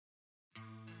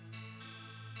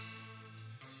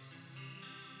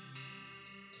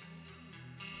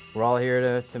we're all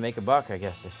here to make a buck, I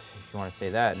guess, if you want to say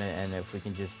that, and if we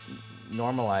can just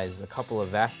normalize a couple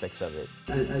of aspects of it.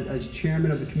 As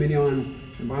chairman of the Committee on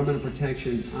Environmental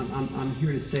Protection, I'm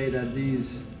here to say that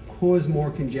these cause more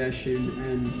congestion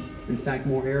and, in fact,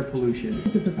 more air pollution.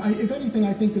 If anything,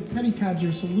 I think that pedicabs are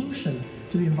a solution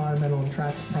to the environmental and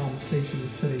traffic problems facing the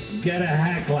city. Get a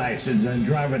hack license and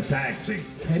drive a taxi.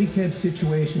 Pedicab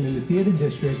situation in the theater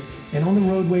district and on the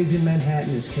roadways in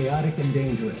Manhattan is chaotic and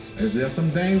dangerous. Is there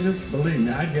some dangers? Believe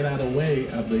me, I get out of the way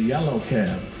of the yellow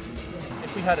cabs.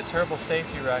 If we had a terrible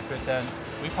safety record, then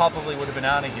we probably would have been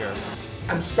out of here.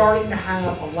 I'm starting to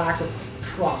have a lack of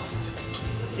trust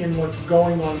in what's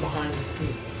going on behind the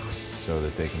scenes. So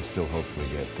that they can still hopefully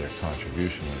get their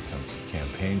contribution when it comes to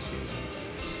campaign season.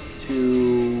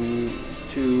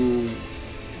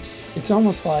 It's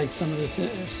almost like some of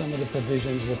the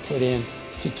provisions were put in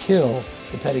to kill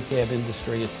the pedicab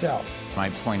industry itself. I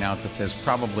point out that there's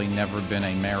probably never been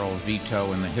a mayoral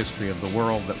veto in the history of the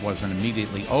world that wasn't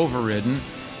immediately overridden.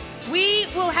 We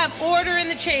will have order in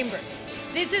the chambers.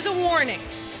 This is a warning.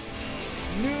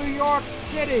 New York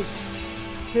City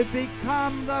should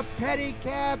become the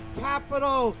pedicab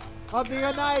capital of the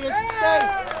United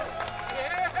States.